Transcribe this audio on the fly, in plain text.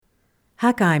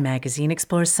Hakai magazine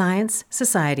explores science,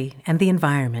 society, and the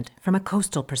environment from a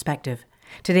coastal perspective.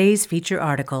 Today's feature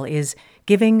article is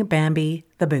Giving Bambi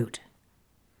the Boot.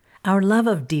 Our love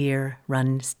of deer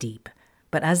runs deep,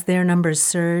 but as their numbers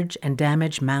surge and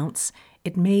damage mounts,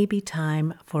 it may be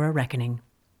time for a reckoning.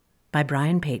 By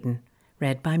Brian Payton,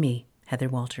 read by me, Heather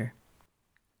Walter.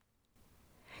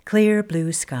 Clear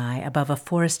blue sky above a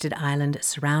forested island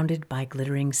surrounded by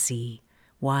glittering sea,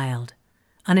 wild,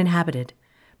 uninhabited,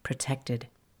 protected.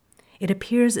 It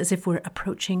appears as if we're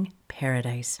approaching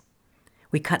paradise.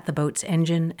 We cut the boat's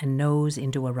engine and nose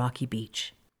into a rocky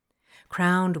beach.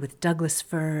 Crowned with Douglas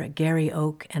fir, Gary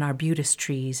oak, and arbutus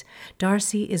trees,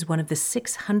 Darcy is one of the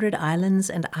 600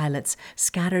 islands and islets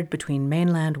scattered between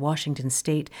mainland Washington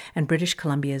state and British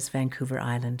Columbia's Vancouver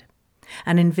Island.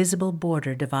 An invisible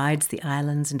border divides the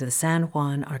islands into the San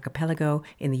Juan Archipelago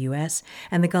in the U.S.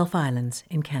 and the Gulf Islands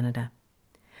in Canada.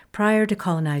 Prior to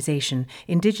colonization,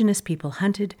 Indigenous people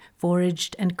hunted,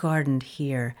 foraged, and gardened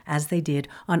here, as they did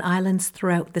on islands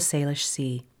throughout the Salish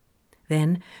Sea.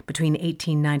 Then, between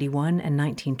 1891 and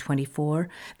 1924,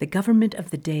 the government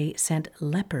of the day sent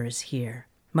lepers here,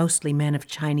 mostly men of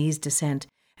Chinese descent,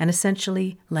 and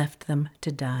essentially left them to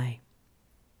die.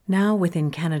 Now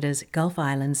within Canada's Gulf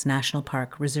Islands National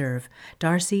Park Reserve,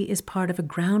 Darcy is part of a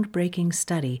groundbreaking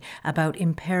study about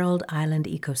imperiled island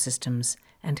ecosystems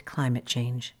and climate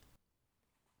change.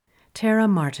 Tara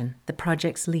Martin, the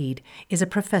project's lead, is a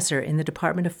professor in the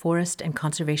Department of Forest and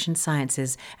Conservation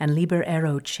Sciences and Liber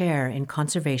Aero Chair in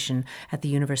Conservation at the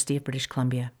University of British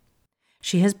Columbia.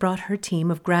 She has brought her team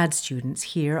of grad students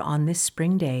here on this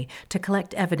spring day to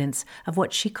collect evidence of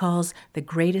what she calls the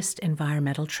greatest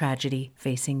environmental tragedy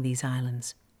facing these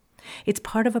islands. It's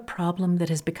part of a problem that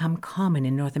has become common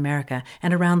in North America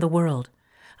and around the world,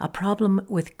 a problem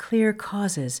with clear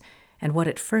causes and what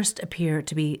at first appear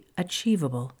to be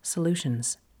achievable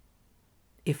solutions.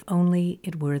 If only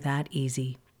it were that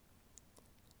easy.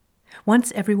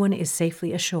 Once everyone is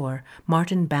safely ashore,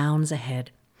 Martin bounds ahead.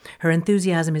 Her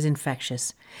enthusiasm is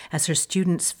infectious. As her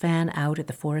students fan out at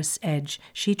the forest's edge,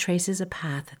 she traces a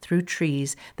path through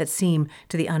trees that seem,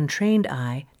 to the untrained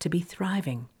eye, to be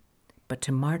thriving. But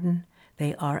to Martin,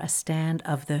 they are a stand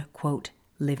of the, quote,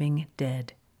 living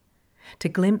dead. To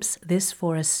glimpse this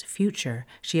forest's future,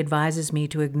 she advises me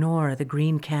to ignore the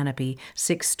green canopy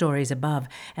 6 stories above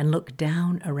and look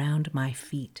down around my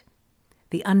feet.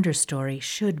 The understory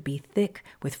should be thick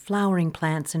with flowering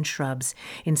plants and shrubs.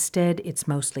 Instead, it's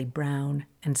mostly brown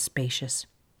and spacious.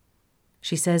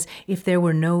 She says if there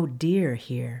were no deer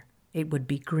here, it would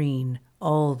be green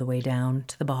all the way down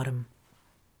to the bottom.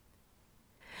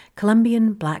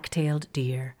 Columbian black-tailed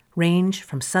deer range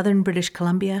from southern British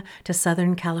Columbia to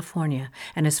southern California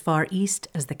and as far east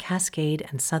as the Cascade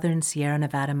and southern Sierra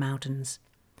Nevada mountains.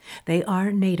 They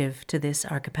are native to this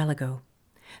archipelago.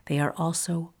 They are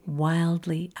also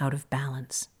wildly out of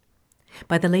balance.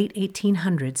 By the late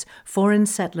 1800s, foreign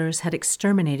settlers had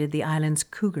exterminated the island's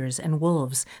cougars and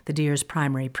wolves, the deer's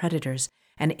primary predators,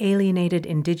 and alienated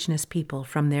Indigenous people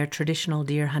from their traditional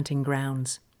deer hunting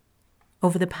grounds.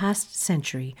 Over the past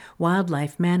century,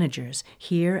 wildlife managers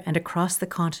here and across the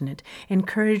continent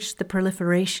encouraged the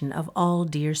proliferation of all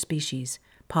deer species,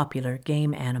 popular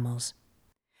game animals.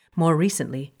 More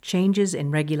recently, changes in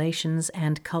regulations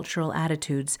and cultural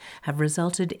attitudes have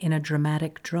resulted in a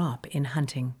dramatic drop in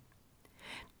hunting.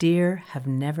 Deer have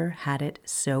never had it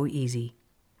so easy.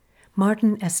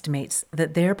 Martin estimates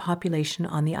that their population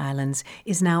on the islands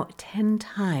is now 10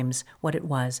 times what it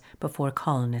was before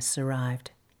colonists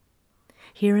arrived.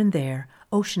 Here and there,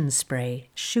 ocean spray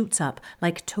shoots up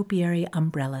like topiary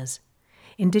umbrellas.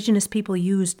 Indigenous people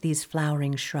used these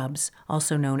flowering shrubs,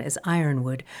 also known as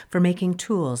ironwood, for making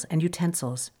tools and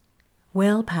utensils.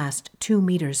 Well past 2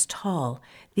 meters tall,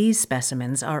 these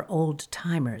specimens are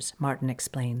old-timers, Martin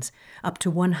explains, up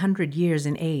to 100 years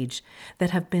in age, that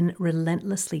have been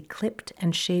relentlessly clipped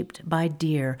and shaped by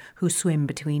deer who swim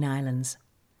between islands.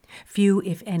 Few,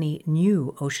 if any,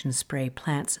 new ocean spray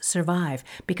plants survive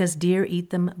because deer eat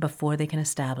them before they can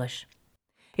establish.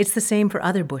 It's the same for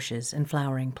other bushes and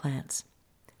flowering plants.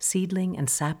 Seedling and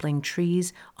sapling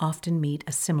trees often meet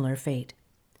a similar fate.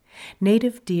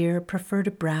 Native deer prefer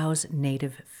to browse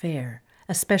native fare,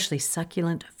 especially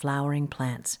succulent flowering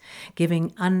plants,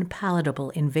 giving unpalatable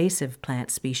invasive plant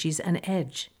species an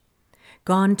edge.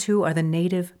 Gone too are the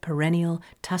native perennial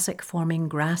tussock-forming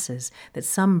grasses that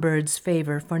some birds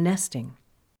favor for nesting.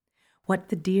 What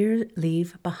the deer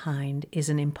leave behind is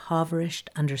an impoverished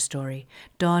understory,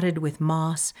 dotted with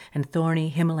moss and thorny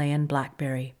Himalayan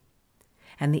blackberry.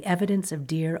 And the evidence of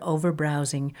deer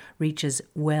overbrowsing reaches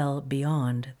well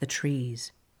beyond the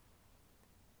trees.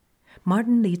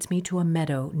 Martin leads me to a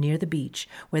meadow near the beach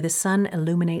where the sun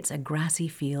illuminates a grassy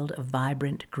field of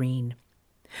vibrant green.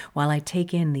 While I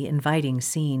take in the inviting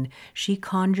scene, she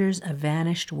conjures a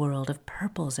vanished world of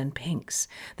purples and pinks,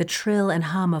 the trill and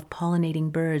hum of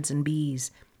pollinating birds and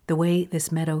bees, the way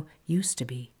this meadow used to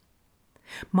be.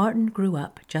 Martin grew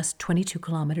up just 22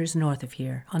 kilometers north of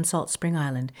here on Salt Spring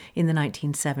Island in the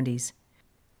 1970s.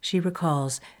 She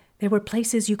recalls, there were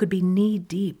places you could be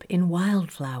knee-deep in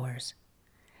wildflowers.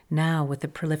 Now, with the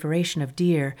proliferation of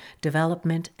deer,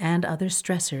 development, and other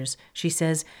stressors, she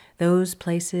says those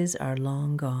places are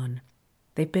long gone.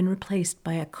 They've been replaced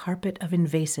by a carpet of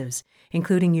invasives,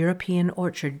 including European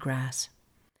orchard grass.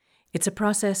 It's a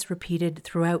process repeated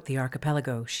throughout the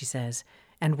archipelago, she says,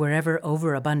 and wherever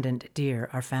overabundant deer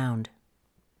are found.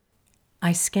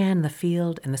 I scan the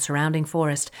field and the surrounding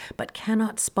forest, but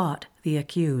cannot spot the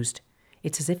accused.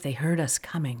 It's as if they heard us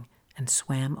coming and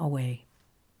swam away.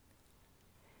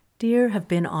 Deer have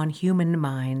been on human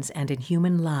minds and in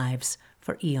human lives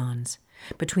for eons.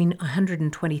 Between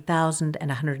 120,000 and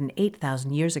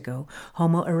 108,000 years ago,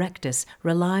 Homo erectus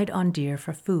relied on deer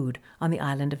for food on the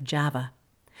island of Java.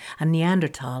 A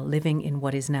Neanderthal living in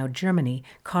what is now Germany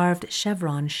carved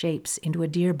chevron shapes into a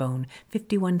deer bone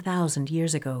 51,000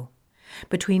 years ago.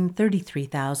 Between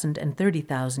 33,000 and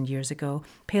 30,000 years ago,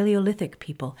 Paleolithic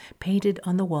people painted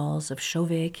on the walls of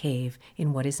Chauvet Cave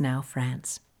in what is now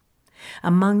France.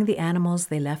 Among the animals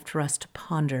they left for us to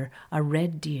ponder are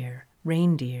red deer,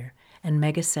 reindeer, and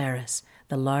Megaceras,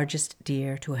 the largest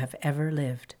deer to have ever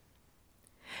lived.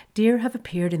 Deer have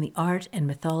appeared in the art and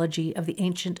mythology of the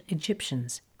ancient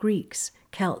Egyptians, Greeks,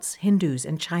 Celts, Hindus,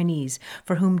 and Chinese,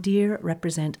 for whom deer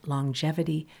represent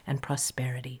longevity and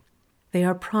prosperity. They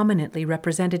are prominently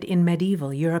represented in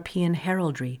medieval European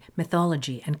heraldry,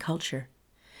 mythology, and culture.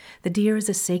 The deer is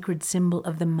a sacred symbol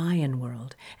of the Mayan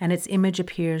world, and its image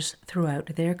appears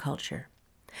throughout their culture.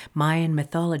 Mayan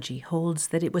mythology holds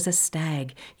that it was a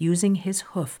stag using his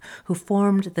hoof who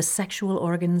formed the sexual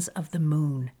organs of the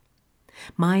moon.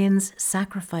 Mayans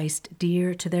sacrificed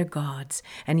deer to their gods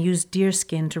and used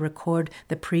deerskin to record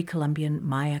the pre-Columbian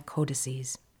Maya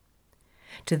codices.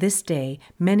 To this day,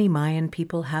 many Mayan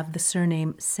people have the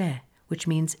surname Se, which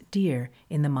means deer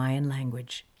in the Mayan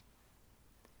language.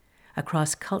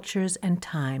 Across cultures and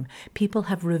time, people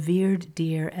have revered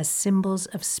deer as symbols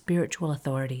of spiritual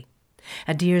authority.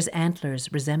 A deer's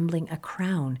antlers, resembling a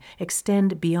crown,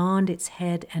 extend beyond its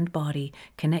head and body,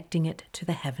 connecting it to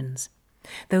the heavens.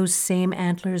 Those same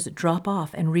antlers drop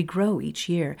off and regrow each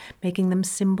year, making them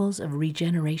symbols of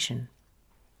regeneration.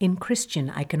 In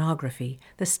Christian iconography,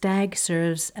 the stag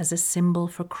serves as a symbol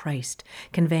for Christ,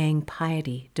 conveying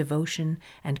piety, devotion,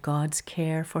 and God's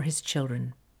care for his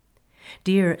children.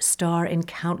 Deer star in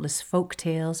countless folk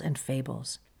tales and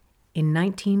fables. In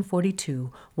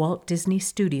 1942, Walt Disney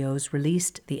Studios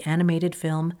released the animated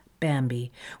film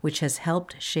Bambi, which has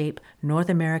helped shape North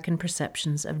American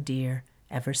perceptions of deer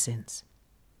ever since.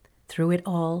 Through it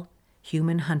all,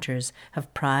 human hunters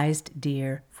have prized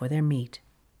deer for their meat.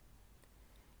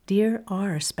 Deer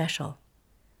are special.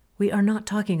 We are not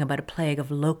talking about a plague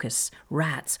of locusts,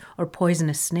 rats, or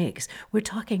poisonous snakes. We're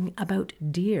talking about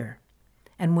deer.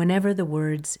 And whenever the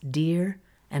words deer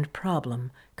and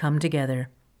problem come together,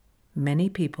 many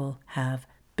people have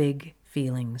big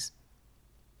feelings.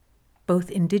 Both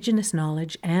indigenous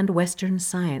knowledge and Western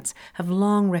science have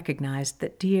long recognized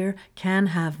that deer can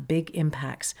have big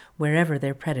impacts wherever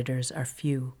their predators are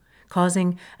few,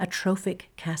 causing a trophic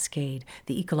cascade,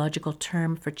 the ecological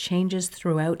term for changes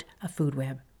throughout a food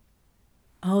web.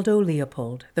 Aldo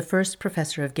Leopold, the first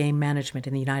professor of game management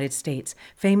in the United States,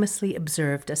 famously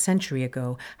observed a century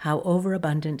ago how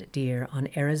overabundant deer on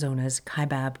Arizona's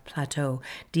Kaibab Plateau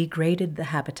degraded the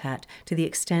habitat to the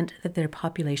extent that their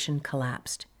population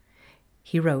collapsed.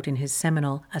 He wrote in his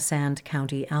seminal Asand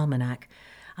County Almanac,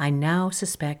 "I now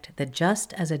suspect that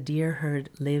just as a deer herd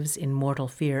lives in mortal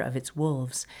fear of its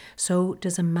wolves, so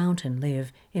does a mountain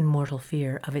live in mortal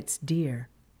fear of its deer.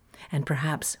 And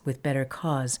perhaps with better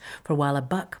cause, for while a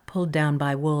buck pulled down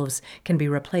by wolves can be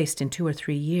replaced in 2 or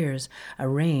 3 years, a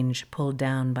range pulled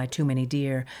down by too many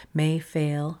deer may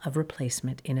fail of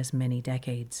replacement in as many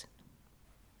decades."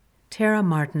 Tara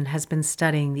Martin has been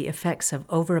studying the effects of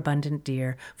overabundant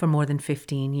deer for more than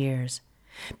 15 years.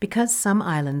 Because some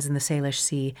islands in the Salish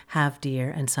Sea have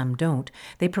deer and some don't,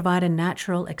 they provide a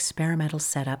natural experimental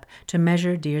setup to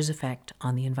measure deer's effect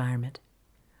on the environment.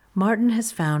 Martin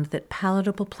has found that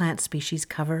palatable plant species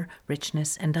cover,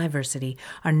 richness, and diversity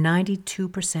are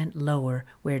 92% lower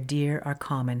where deer are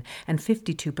common and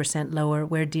 52% lower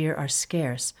where deer are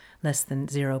scarce, less than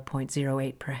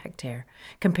 0.08 per hectare,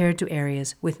 compared to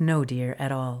areas with no deer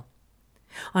at all.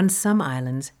 On some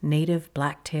islands, native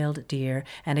black-tailed deer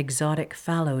and exotic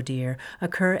fallow deer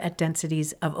occur at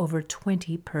densities of over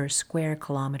 20 per square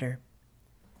kilometer.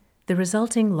 The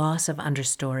resulting loss of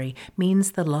understory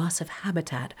means the loss of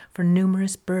habitat for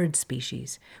numerous bird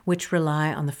species, which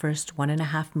rely on the first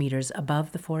 1.5 meters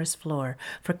above the forest floor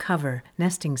for cover,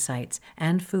 nesting sites,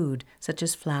 and food such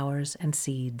as flowers and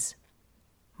seeds.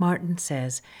 Martin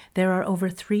says there are over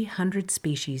 300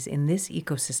 species in this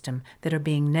ecosystem that are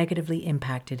being negatively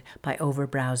impacted by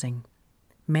overbrowsing.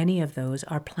 Many of those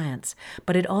are plants,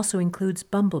 but it also includes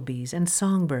bumblebees and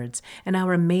songbirds and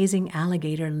our amazing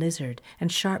alligator lizard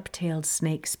and sharp-tailed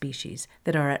snake species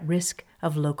that are at risk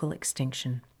of local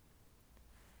extinction.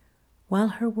 While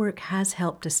her work has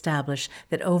helped establish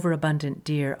that overabundant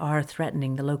deer are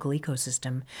threatening the local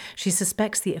ecosystem, she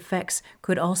suspects the effects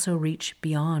could also reach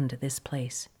beyond this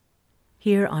place.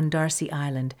 Here on Darcy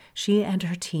Island, she and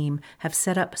her team have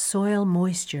set up soil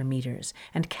moisture meters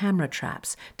and camera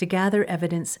traps to gather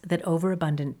evidence that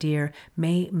overabundant deer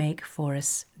may make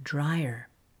forests drier.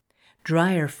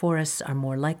 Drier forests are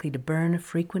more likely to burn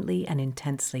frequently and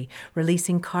intensely,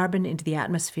 releasing carbon into the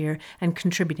atmosphere and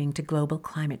contributing to global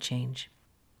climate change.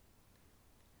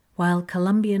 While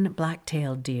Columbian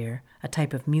black-tailed deer, a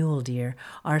type of mule deer,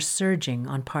 are surging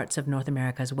on parts of North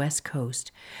America's west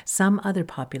coast, some other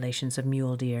populations of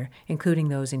mule deer, including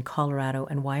those in Colorado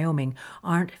and Wyoming,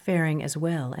 aren't faring as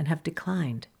well and have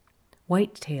declined.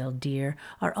 White-tailed deer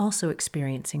are also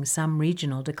experiencing some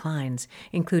regional declines,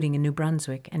 including in New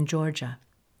Brunswick and Georgia.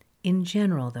 In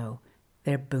general, though,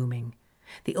 they're booming.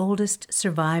 The oldest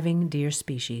surviving deer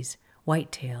species,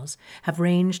 whitetails, have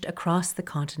ranged across the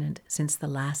continent since the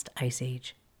last ice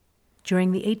age.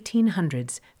 During the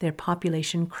 1800s, their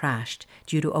population crashed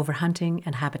due to overhunting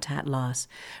and habitat loss,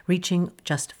 reaching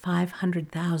just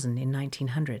 500,000 in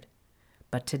 1900.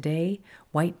 But today,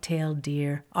 white-tailed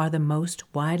deer are the most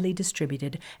widely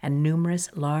distributed and numerous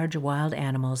large wild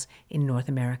animals in North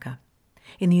America.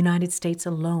 In the United States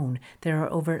alone, there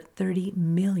are over 30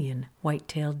 million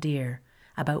white-tailed deer,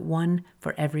 about 1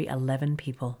 for every 11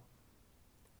 people.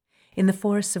 In the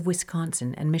forests of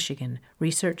Wisconsin and Michigan,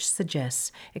 research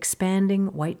suggests expanding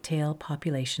whitetail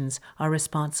populations are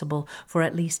responsible for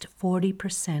at least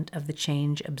 40% of the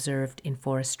change observed in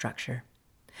forest structure.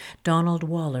 Donald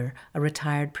Waller, a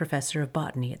retired professor of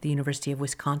botany at the University of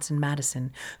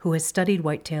Wisconsin-Madison, who has studied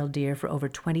white-tailed deer for over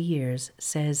 20 years,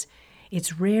 says,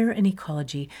 "It's rare in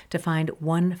ecology to find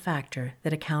one factor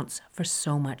that accounts for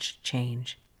so much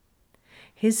change."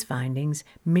 His findings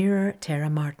mirror Tara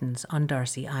Martin's on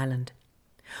Darcy Island.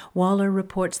 Waller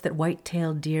reports that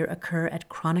white-tailed deer occur at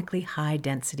chronically high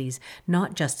densities,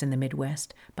 not just in the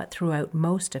Midwest, but throughout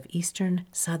most of eastern,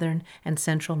 southern, and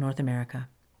central North America.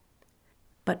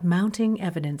 But mounting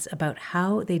evidence about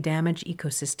how they damage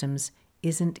ecosystems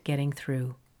isn't getting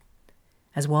through.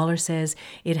 As Waller says,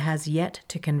 it has yet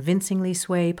to convincingly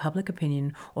sway public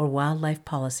opinion or wildlife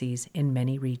policies in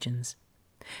many regions.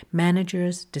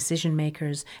 Managers,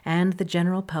 decision-makers, and the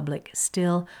general public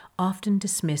still often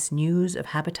dismiss news of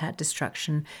habitat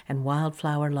destruction and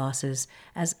wildflower losses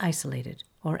as isolated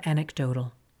or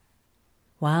anecdotal.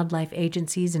 Wildlife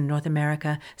agencies in North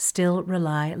America still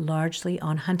rely largely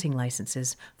on hunting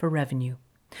licenses for revenue.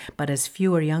 But as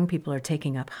fewer young people are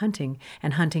taking up hunting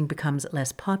and hunting becomes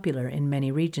less popular in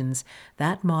many regions,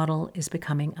 that model is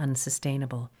becoming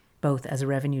unsustainable, both as a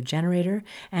revenue generator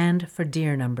and for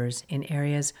deer numbers in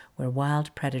areas where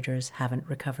wild predators haven't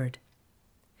recovered.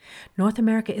 North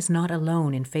America is not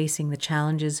alone in facing the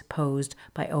challenges posed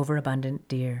by overabundant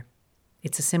deer.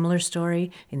 It's a similar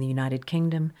story in the United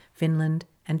Kingdom, Finland,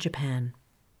 and Japan.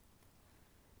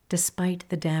 Despite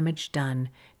the damage done,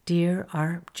 deer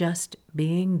are just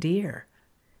being deer.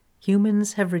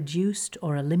 Humans have reduced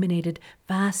or eliminated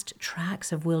vast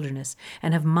tracts of wilderness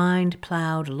and have mined,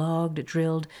 plowed, logged,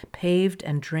 drilled, paved,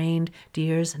 and drained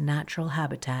deer's natural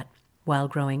habitat while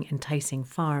growing enticing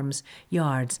farms,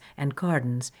 yards, and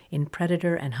gardens in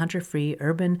predator and hunter-free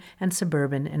urban and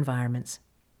suburban environments.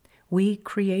 We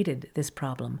created this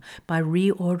problem by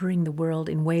reordering the world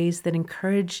in ways that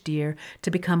encourage deer to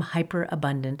become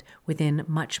hyper-abundant within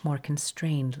much more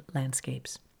constrained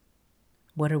landscapes.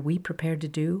 What are we prepared to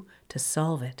do to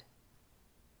solve it?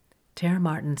 Tara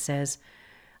Martin says,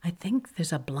 "I think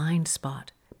there's a blind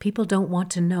spot. People don't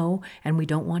want to know, and we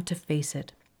don't want to face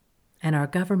it. And our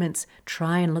governments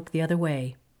try and look the other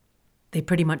way. They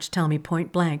pretty much tell me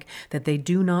point blank that they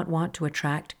do not want to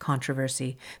attract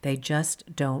controversy. They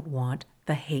just don't want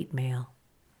the hate mail."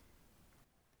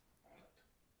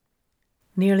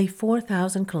 Nearly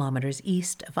 4,000 kilometers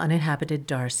east of uninhabited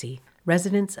Darcy,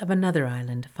 residents of another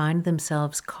island find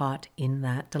themselves caught in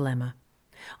that dilemma.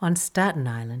 On Staten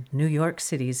Island, New York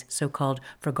City's so-called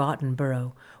forgotten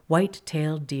borough,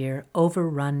 white-tailed deer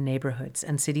overrun neighborhoods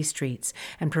and city streets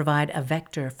and provide a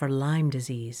vector for Lyme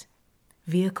disease.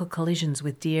 Vehicle collisions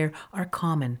with deer are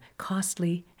common,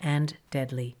 costly, and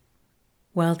deadly.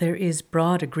 While there is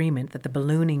broad agreement that the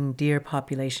ballooning deer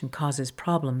population causes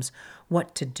problems,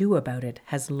 what to do about it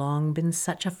has long been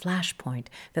such a flashpoint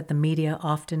that the media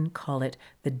often call it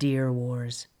the deer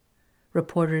wars.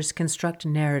 Reporters construct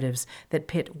narratives that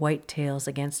pit whitetails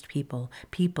against people,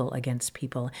 people against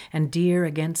people, and deer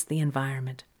against the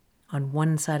environment. On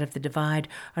one side of the divide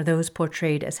are those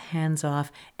portrayed as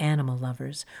hands-off animal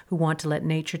lovers who want to let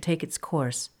nature take its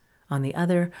course. On the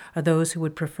other are those who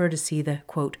would prefer to see the,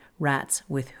 quote, rats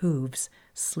with hooves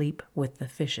sleep with the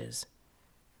fishes.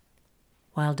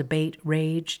 While debate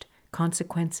raged,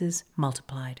 consequences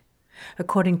multiplied.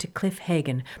 According to Cliff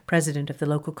Hagan, president of the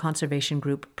local conservation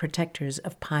group Protectors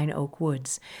of Pine Oak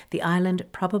Woods, the island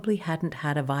probably hadn't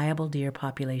had a viable deer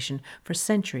population for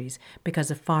centuries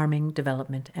because of farming,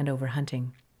 development, and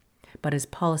overhunting. But as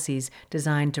policies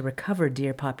designed to recover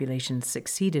deer populations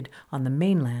succeeded on the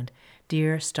mainland,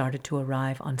 deer started to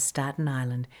arrive on Staten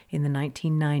Island in the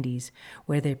 1990s,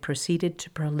 where they proceeded to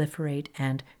proliferate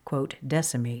and, quote,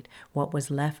 decimate what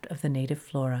was left of the native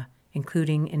flora,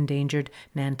 including endangered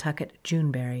Nantucket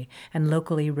juneberry and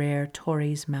locally rare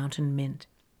Torrey's mountain mint.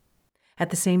 At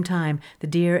the same time, the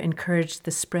deer encouraged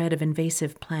the spread of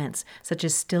invasive plants such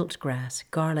as stilt grass,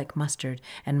 garlic mustard,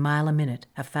 and mile-a-minute,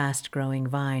 a fast-growing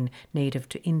vine native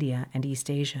to India and East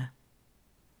Asia.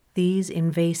 These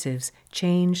invasives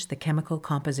change the chemical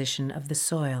composition of the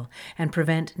soil and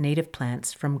prevent native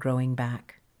plants from growing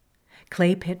back.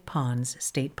 Clay Pit Ponds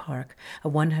State Park, a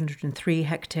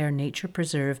 103-hectare nature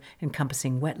preserve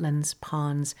encompassing wetlands,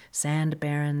 ponds, sand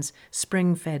barrens,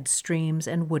 spring-fed streams,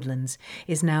 and woodlands,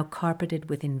 is now carpeted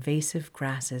with invasive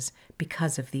grasses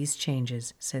because of these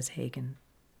changes, says Hagan.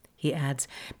 He adds,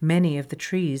 many of the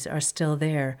trees are still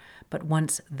there, but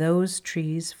once those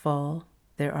trees fall,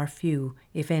 there are few,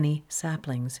 if any,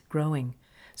 saplings growing,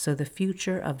 so the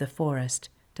future of the forest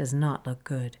does not look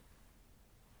good.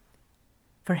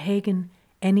 For Hagan,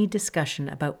 any discussion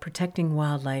about protecting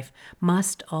wildlife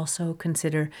must also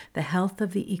consider the health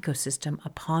of the ecosystem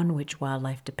upon which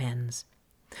wildlife depends.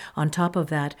 On top of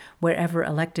that, wherever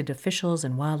elected officials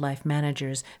and wildlife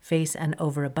managers face an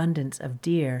overabundance of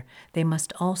deer, they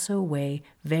must also weigh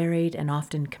varied and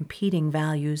often competing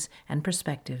values and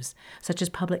perspectives, such as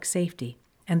public safety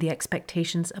and the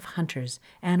expectations of hunters,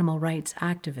 animal rights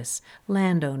activists,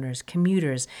 landowners,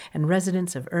 commuters, and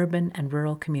residents of urban and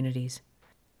rural communities.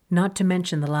 Not to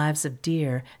mention the lives of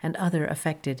deer and other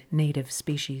affected native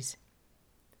species.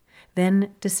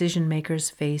 Then decision-makers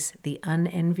face the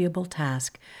unenviable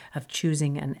task of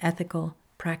choosing an ethical,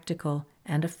 practical,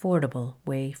 and affordable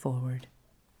way forward.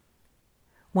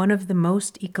 One of the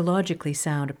most ecologically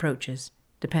sound approaches,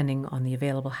 depending on the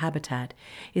available habitat,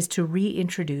 is to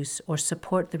reintroduce or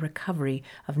support the recovery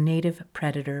of native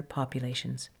predator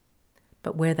populations.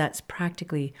 But where that's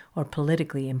practically or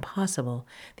politically impossible,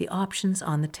 the options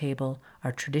on the table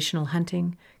are traditional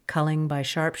hunting, culling by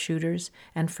sharpshooters,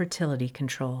 and fertility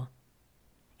control.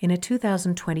 In a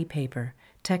 2020 paper,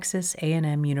 Texas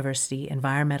A&M University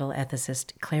environmental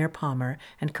ethicist Claire Palmer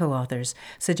and co-authors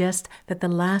suggest that the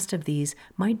last of these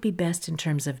might be best in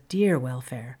terms of deer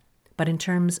welfare, but in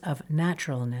terms of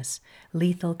naturalness,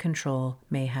 lethal control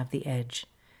may have the edge,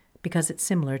 because it's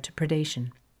similar to predation.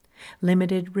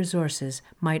 Limited resources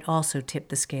might also tip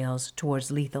the scales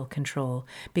towards lethal control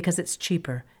because it's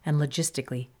cheaper and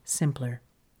logistically simpler.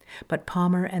 But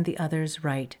Palmer and the others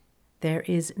write, there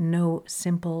is no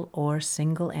simple or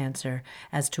single answer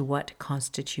as to what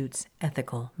constitutes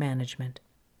ethical management.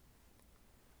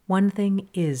 One thing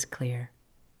is clear.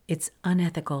 It's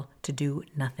unethical to do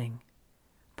nothing.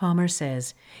 Palmer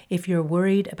says, if you're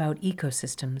worried about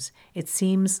ecosystems, it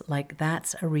seems like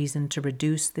that's a reason to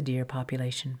reduce the deer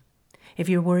population. If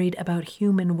you're worried about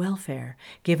human welfare,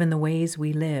 given the ways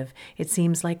we live, it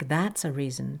seems like that's a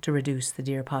reason to reduce the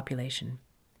deer population.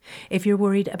 If you're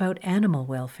worried about animal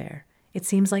welfare, it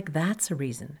seems like that's a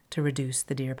reason to reduce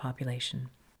the deer population.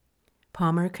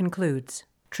 Palmer concludes,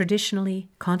 traditionally,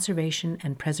 conservation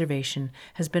and preservation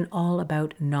has been all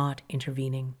about not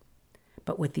intervening.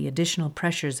 But with the additional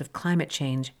pressures of climate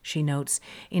change, she notes,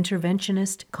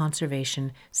 interventionist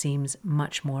conservation seems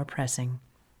much more pressing.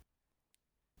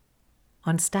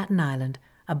 On Staten Island,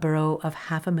 a borough of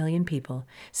 500,000 people,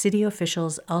 city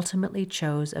officials ultimately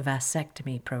chose a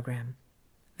vasectomy program.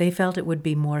 They felt it would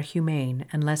be more humane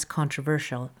and less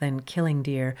controversial than killing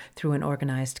deer through an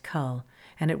organized cull,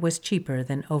 and it was cheaper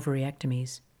than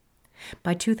ovaryectomies.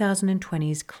 By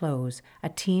 2020's close, a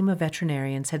team of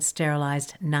veterinarians had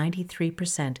sterilized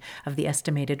 93% of the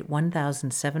estimated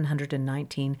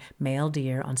 1,719 male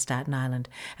deer on Staten Island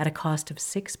at a cost of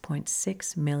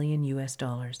 $6.6 million US.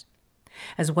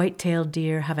 As white-tailed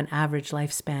deer have an average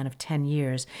lifespan of 10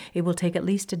 years, it will take at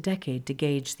least a decade to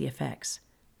gauge the effects.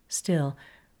 Still,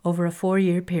 over a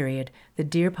 4-year period, the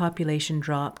deer population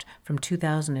dropped from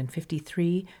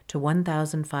 2,053 to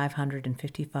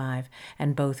 1,555,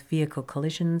 and both vehicle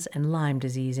collisions and Lyme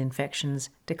disease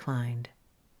infections declined.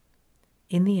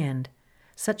 In the end,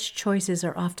 such choices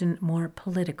are often more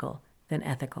political than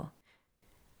ethical.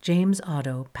 James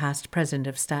Otto, past president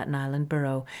of Staten Island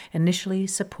Borough, initially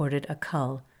supported a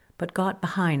cull, but got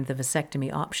behind the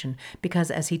vasectomy option because,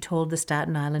 as he told the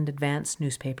Staten Island Advance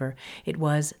newspaper, it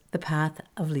was the path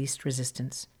of least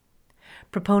resistance.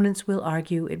 Proponents will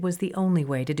argue it was the only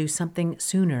way to do something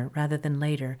sooner rather than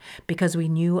later because we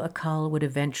knew a cull would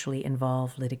eventually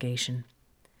involve litigation.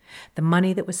 The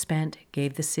money that was spent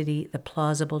gave the city the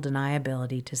plausible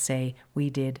deniability to say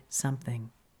we did something.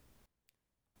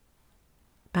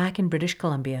 Back in British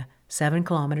Columbia, 7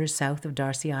 kilometers south of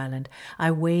Darcy Island,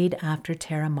 I wade after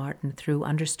Tara Martin through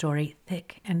understory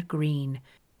thick and green.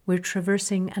 We're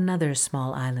traversing another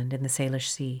small island in the Salish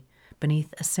Sea,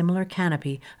 beneath a similar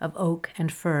canopy of oak and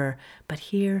fir, but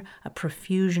here a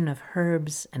profusion of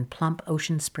herbs and plump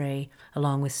ocean spray,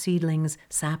 along with seedlings,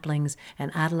 saplings,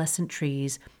 and adolescent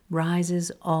trees,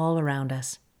 rises all around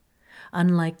us.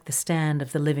 Unlike the stand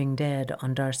of the living dead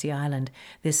on Darcy Island,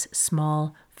 this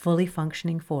small, fully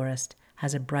functioning forest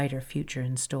has a brighter future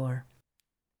in store.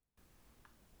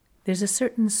 There's a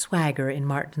certain swagger in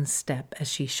Martin's step as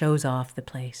she shows off the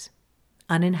place.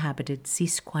 Uninhabited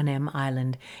Sisquanem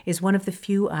Island is one of the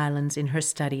few islands in her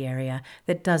study area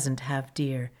that doesn't have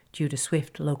deer due to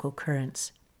swift local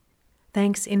currents.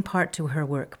 Thanks in part to her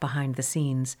work behind the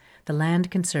scenes, the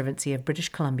Land Conservancy of British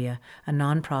Columbia, a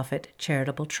non-profit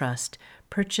charitable trust,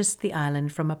 purchased the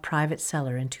island from a private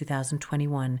seller in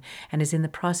 2021 and is in the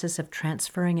process of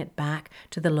transferring it back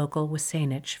to the local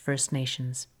Wasanich First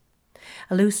Nations.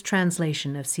 A loose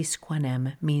translation of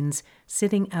Sisquanem means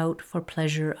sitting out for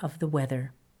pleasure of the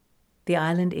weather. The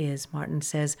island is, Martin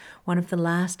says, one of the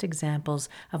last examples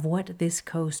of what this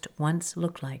coast once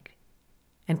looked like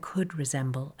and could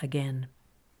resemble again.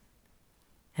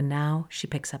 And now she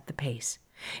picks up the pace.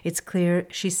 It's clear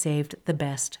she saved the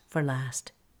best for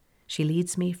last. She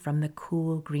leads me from the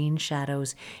cool green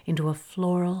shadows into a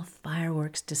floral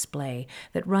fireworks display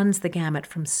that runs the gamut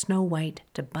from snow white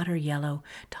to butter yellow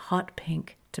to hot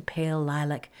pink to pale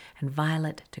lilac and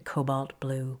violet to cobalt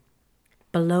blue.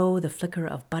 Below the flicker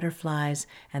of butterflies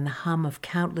and the hum of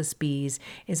countless bees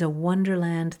is a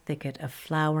wonderland thicket of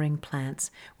flowering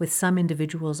plants, with some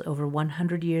individuals over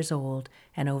 100 years old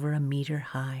and over 1 meter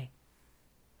high.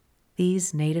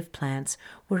 These native plants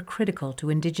were critical to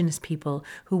Indigenous people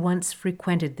who once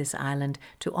frequented this island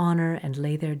to honor and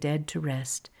lay their dead to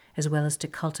rest, as well as to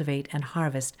cultivate and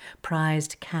harvest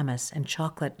prized camas and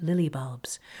chocolate lily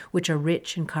bulbs, which are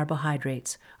rich in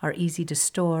carbohydrates, are easy to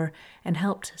store, and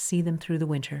helped see them through the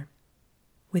winter.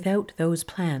 Without those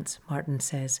plants, Martin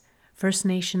says, First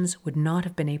Nations would not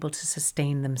have been able to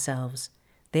sustain themselves.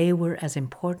 They were as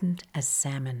important as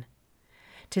salmon.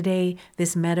 Today,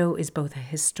 this meadow is both a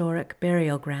historic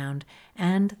burial ground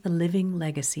and the living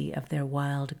legacy of their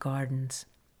wild gardens.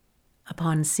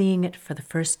 Upon seeing it for the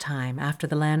first time after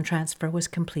the land transfer was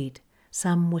complete,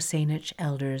 some Wasanich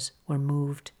elders were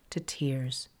moved to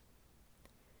tears.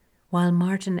 While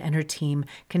Martin and her team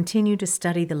continue to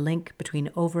study the link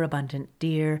between overabundant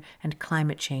deer and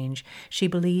climate change, she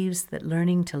believes that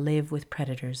learning to live with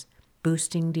predators,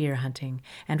 boosting deer hunting,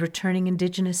 and returning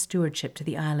Indigenous stewardship to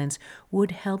the islands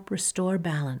would help restore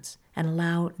balance and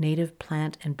allow native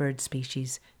plant and bird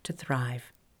species to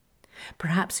thrive.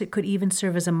 Perhaps it could even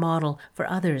serve as a model for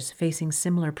others facing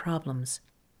similar problems.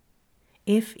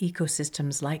 If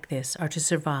ecosystems like this are to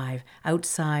survive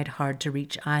outside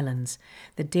hard-to-reach islands,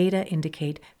 the data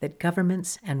indicate that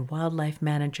governments and wildlife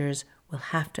managers will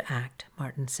have to act,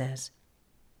 Martin says.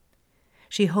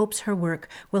 She hopes her work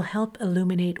will help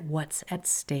illuminate what's at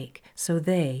stake so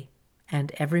they,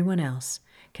 and everyone else,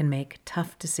 can make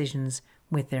tough decisions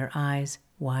with their eyes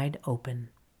wide open.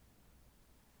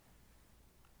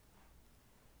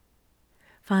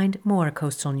 Find more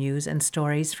coastal news and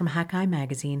stories from Hakai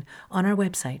Magazine on our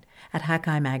website at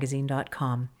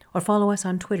hakaimagazine.com or follow us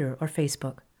on Twitter or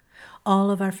Facebook. All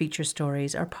of our feature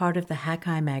stories are part of the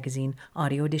Hakai Magazine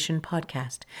Audio Edition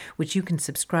podcast, which you can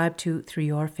subscribe to through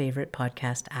your favorite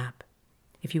podcast app.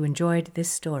 If you enjoyed this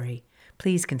story,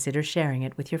 please consider sharing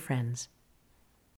it with your friends.